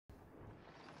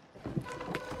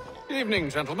Evening,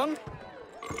 gentlemen.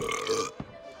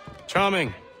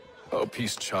 Charming. Oh,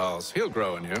 peace, Charles. He'll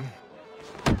grow on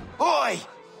you. Oi!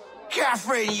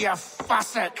 Catherine, you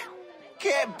fussock!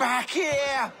 Get back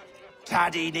here!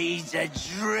 Taddy needs a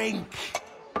drink.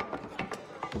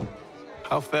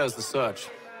 How fares the search?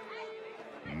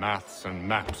 Maths and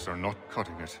maps are not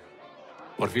cutting it.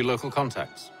 What of your local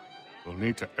contacts? We'll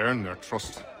need to earn their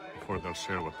trust before they'll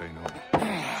share what they know.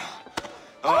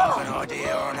 I have an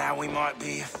idea on how we might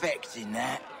be affecting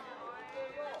that.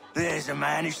 There's a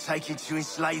man who's taken to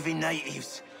enslaving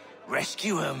natives.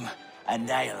 Rescue them, and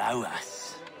they'll owe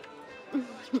us.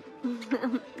 Do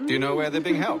you know where they're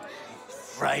being held?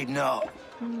 Afraid not.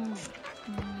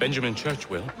 Benjamin Church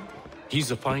will.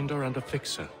 He's a finder and a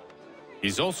fixer.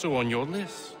 He's also on your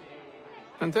list.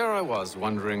 And there I was,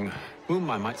 wondering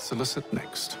whom I might solicit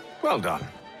next. Well done.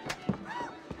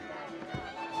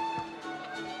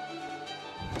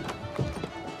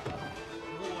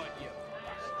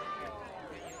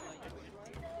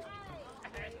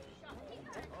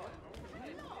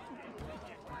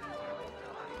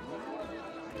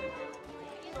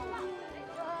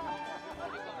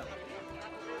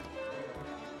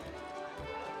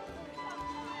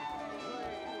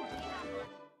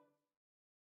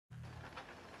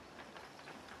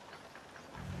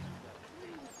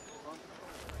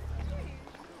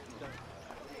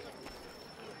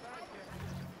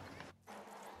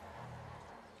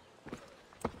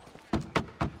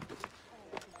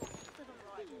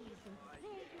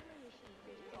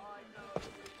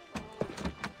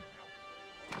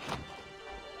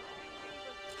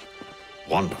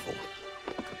 Wonderful.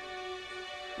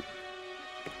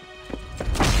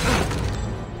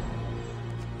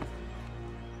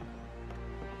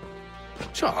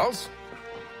 Charles?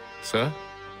 Sir?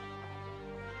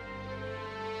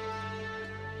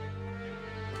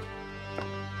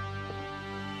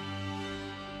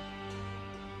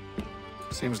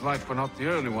 Seems like we're not the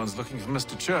only ones looking for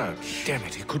Mr. Church. Damn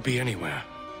it, he could be anywhere.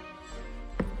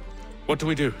 What do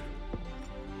we do?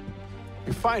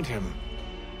 You find him.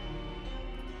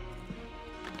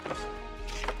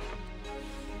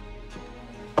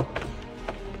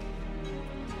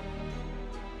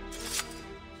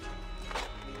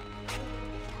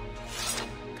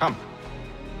 Come.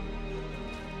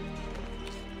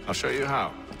 I'll show you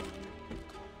how.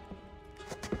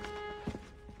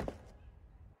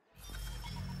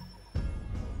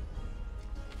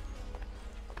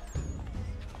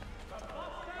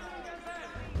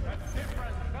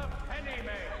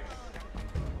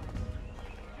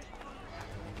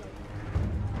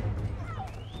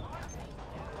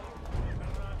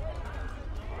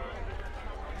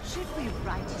 Should we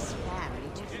write his family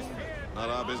to him? Not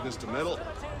our business to meddle,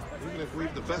 even if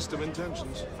we've the best of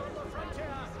intentions.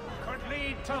 Could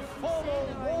lead to formal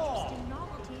war.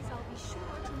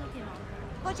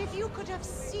 But if you could have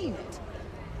seen it,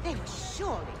 they were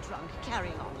surely drunk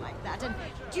carrying on like that, and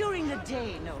during the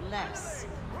day, no less.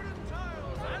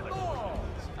 And more.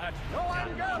 At Johan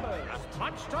Gerber's,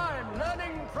 much time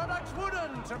learning products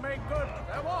wooden to make good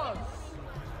there was.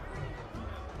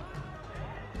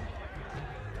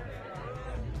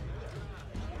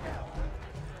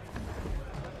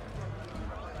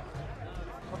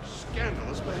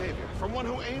 Scandalous behavior from one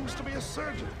who aims to be a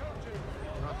surgeon.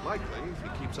 Not likely if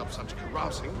he keeps up such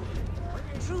carousing.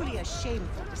 Truly a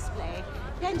shameful display.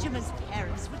 Benjamin's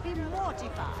parents would be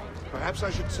mortified. Perhaps I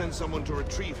should send someone to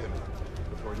retrieve him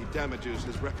before he damages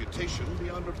his reputation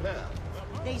beyond repair.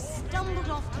 They stumbled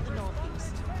off to the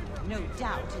northeast, no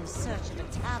doubt in search of a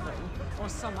tavern or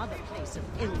some other place of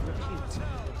ill repute.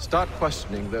 Start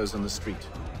questioning those on the street.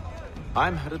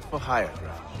 I'm headed for higher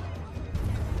ground.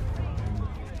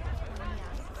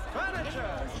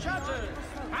 Furniture, shutters,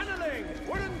 paneling,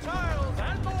 wooden tiles,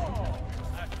 and more.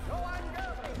 At Johan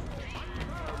Gerber's.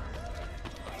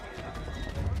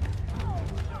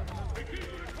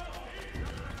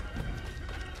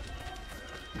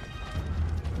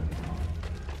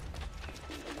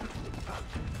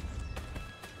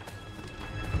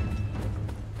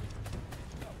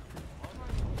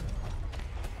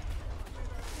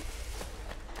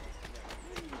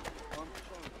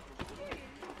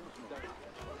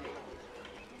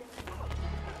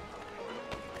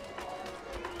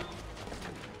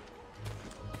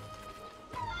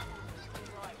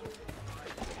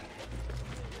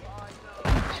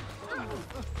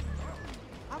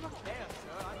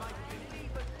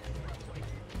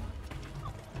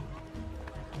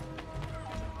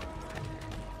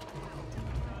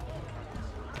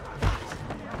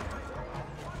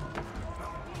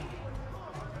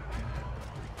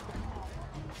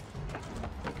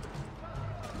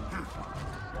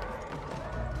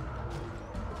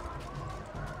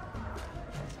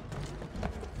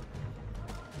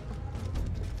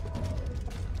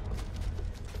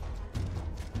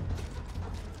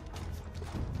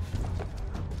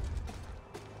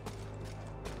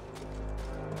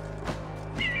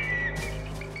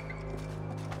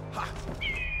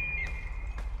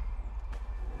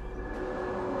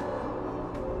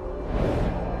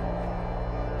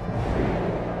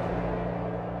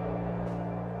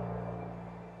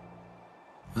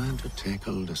 Learn to take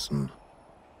a listen.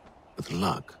 With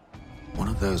luck, one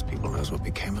of those people knows what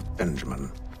became of Benjamin.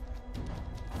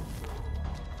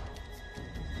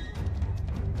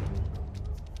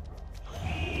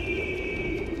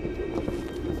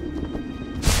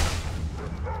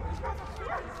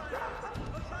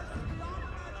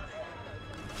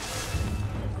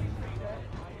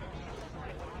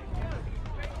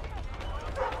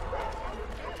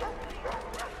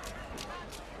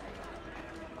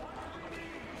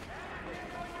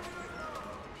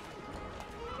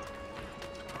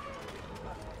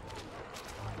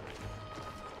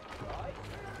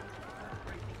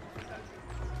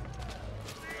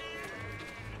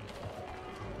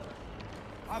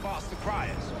 I've asked the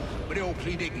criers, but they all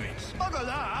plead ignorance. Bugger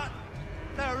that!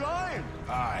 They're lying!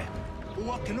 Aye. Well,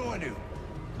 what can I do?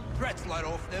 Threats light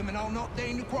off them and I'll not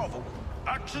deign to grovel.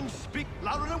 Actions speak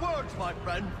louder than words, my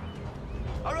friend.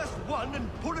 Arrest one and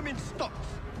put him in stocks.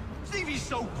 See if he's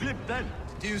so glib then.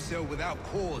 To do so without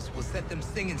cause will set them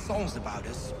singing songs about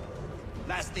us.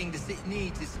 Last thing the city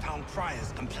needs is town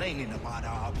criers complaining about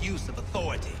our abuse of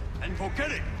authority. And forget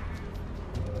it.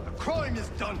 The crime is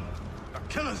done. The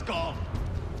killer's gone.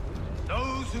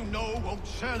 Those who know won't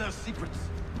share their secrets.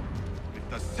 If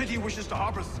the city wishes to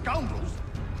harbor scoundrels,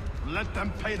 let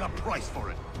them pay the price for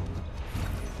it.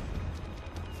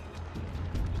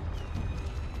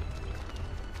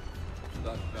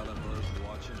 That Bellenberg's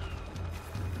watching.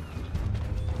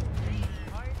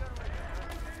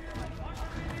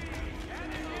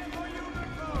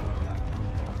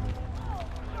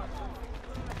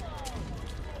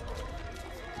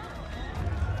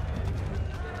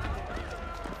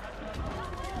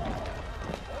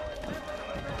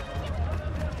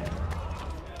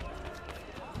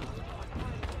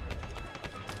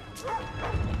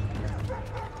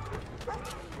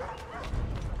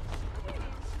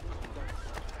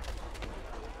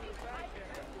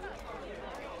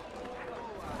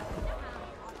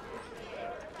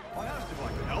 I asked if I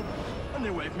could help, and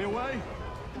they waved me away.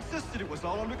 Insisted it was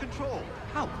all under control.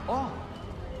 How odd.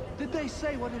 Did they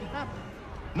say what had happened?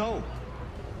 No.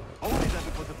 Only that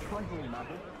it was a trifling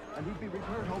matter, and he'd be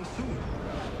returned home soon.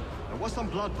 There was some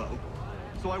blood, though,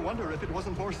 so I wonder if it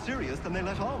wasn't more serious than they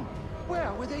let on.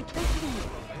 Where were they taking me?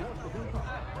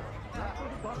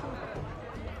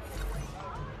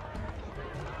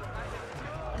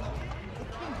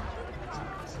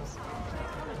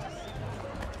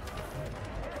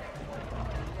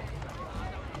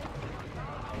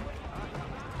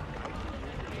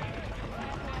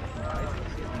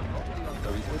 So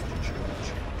he's with the church,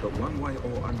 but one way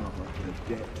or another,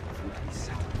 the debt would be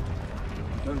settled.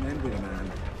 Don't end with a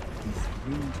man. He's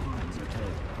 3 times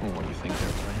ahead. Well, what do you think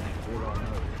they're planning? All I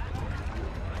know.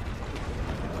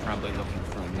 Probably looking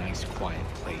for a nice, quiet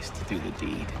place to do the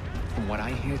deed. From what I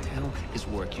hear tell, his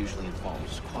work usually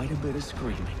involves quite a bit of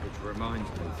screaming. Which reminds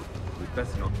me, we'd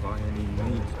best not buy any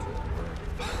meat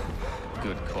to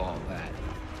Good call, that.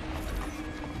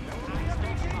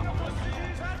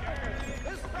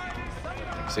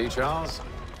 See, Charles?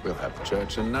 We'll have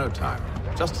church in no time,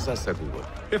 just as I said we would.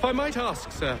 If I might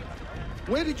ask, sir,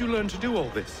 where did you learn to do all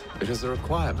this? It is a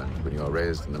requirement when you are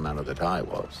raised in the manner that I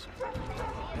was.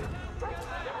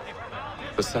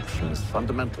 Perception is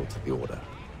fundamental to the Order.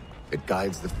 It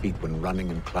guides the feet when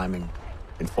running and climbing,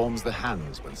 informs the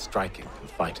hands when striking and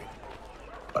fighting.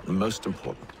 But most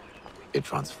important, it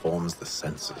transforms the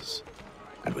senses,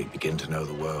 and we begin to know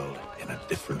the world in a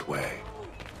different way.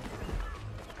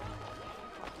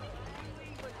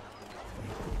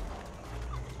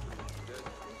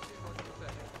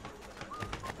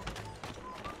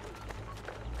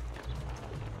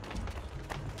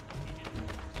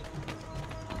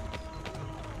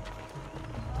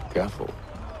 Careful.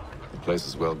 The place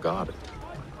is well guarded.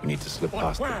 We need to slip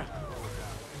past Where? them.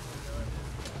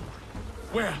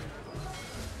 Where?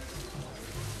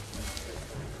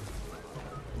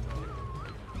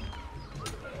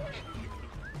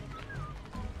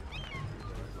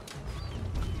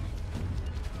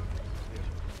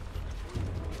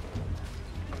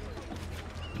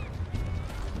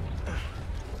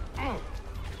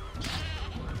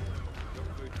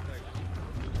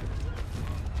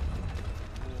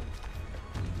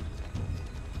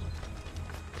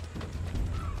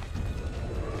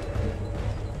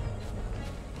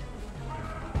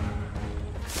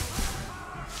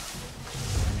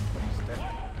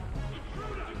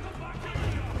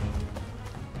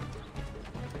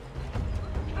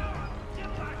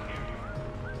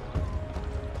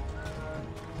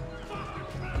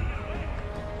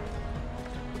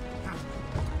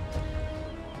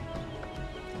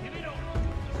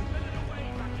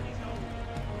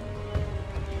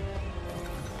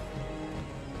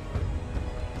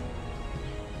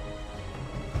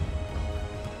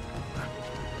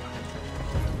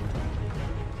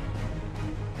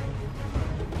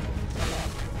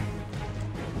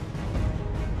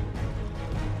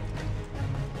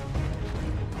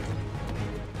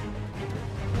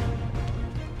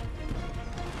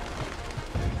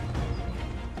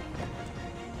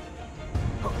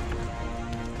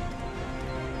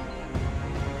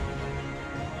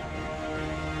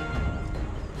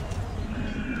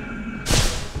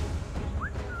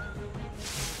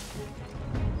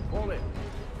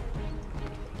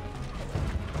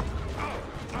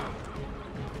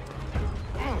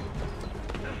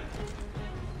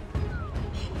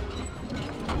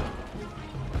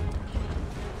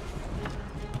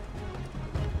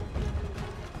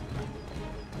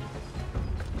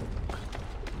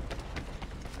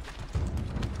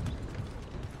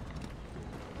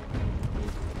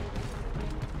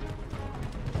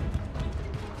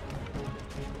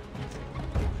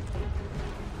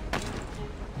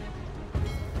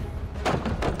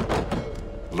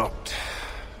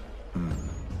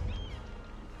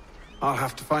 I'll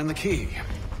have to find the key.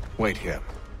 Wait here.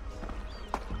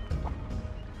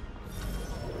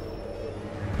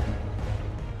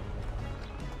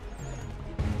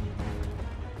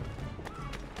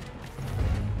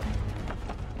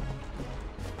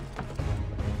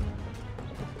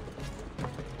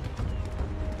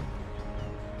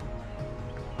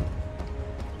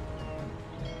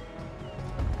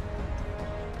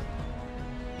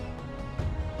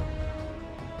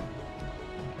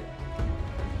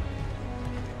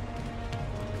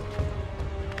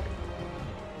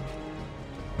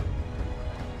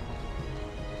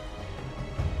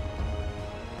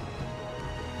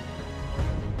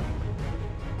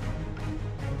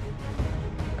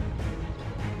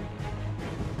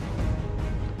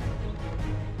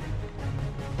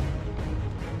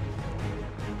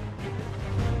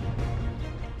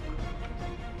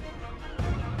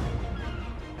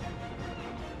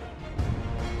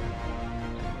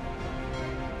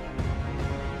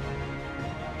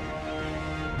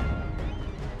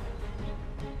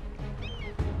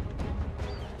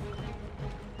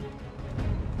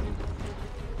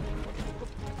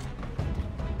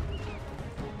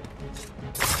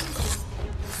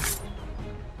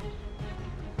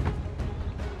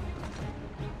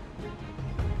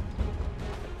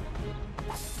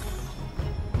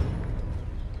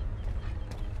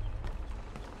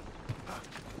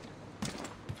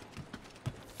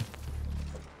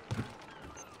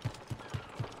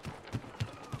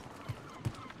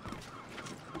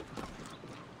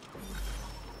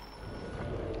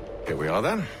 Here we are,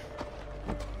 then.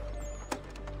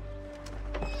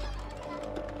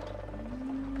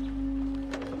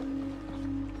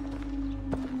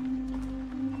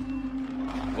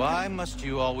 Why must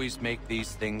you always make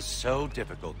these things so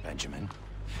difficult, Benjamin?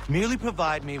 Merely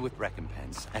provide me with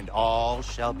recompense, and all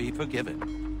shall be forgiven.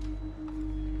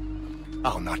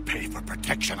 I'll not pay for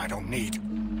protection I don't need.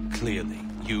 Clearly,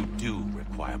 you do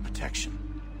require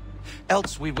protection.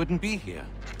 Else we wouldn't be here.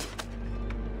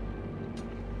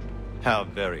 How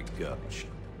very gauche.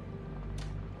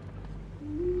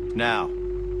 Now,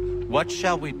 what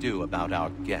shall we do about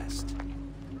our guest?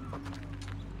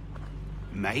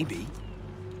 Maybe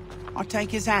I'll take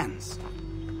his hands.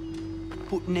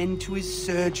 Put an end to his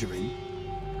surgery.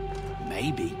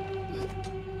 Maybe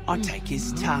I'll take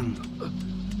his tongue.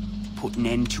 Put an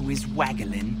end to his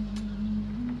waggling.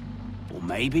 Or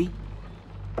maybe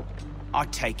I'll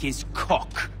take his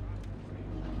cock.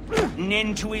 Put an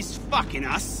end to his fucking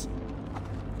us.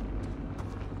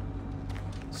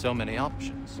 So many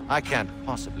options. I can't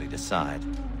possibly decide.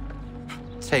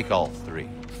 Take all three.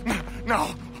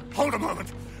 No, hold a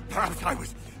moment. Perhaps I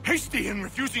was hasty in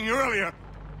refusing you earlier.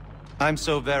 I'm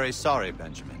so very sorry,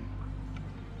 Benjamin.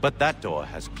 But that door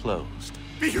has closed.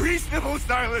 Be reasonable,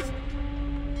 Silas!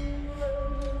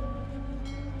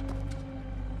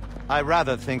 I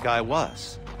rather think I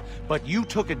was. But you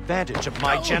took advantage of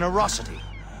my generosity.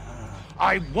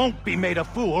 I won't be made a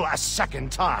fool a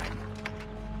second time.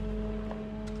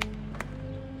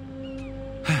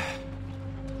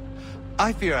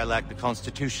 I fear I lack the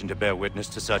constitution to bear witness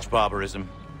to such barbarism.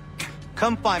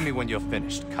 Come find me when you're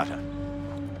finished, Cutter.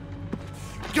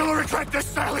 You'll regret this,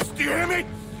 Silas, do you hear me?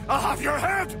 I'll have your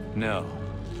head! No.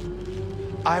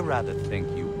 I rather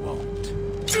think you won't.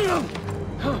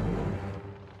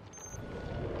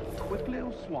 Quick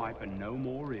little swipe and no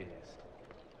more ears.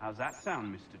 How's that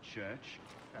sound, Mr. Church?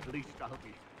 At least I'll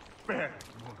be spared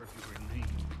more of your inane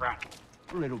prattle.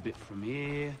 A little bit from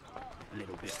here, a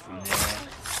little bit from there.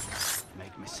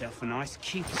 Make myself a nice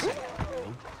keepsake, you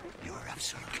know? You're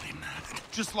absolutely mad.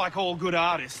 Just like all good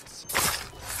artists.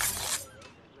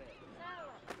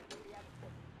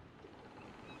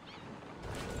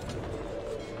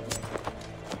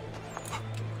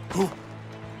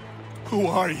 Who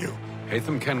are you?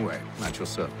 Haytham Kenway, at your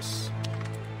service.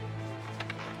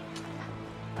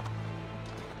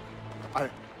 I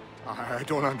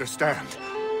don't understand.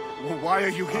 Why are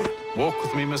you here? Walk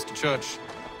with me, Mr. Church,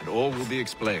 and all will be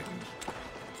explained.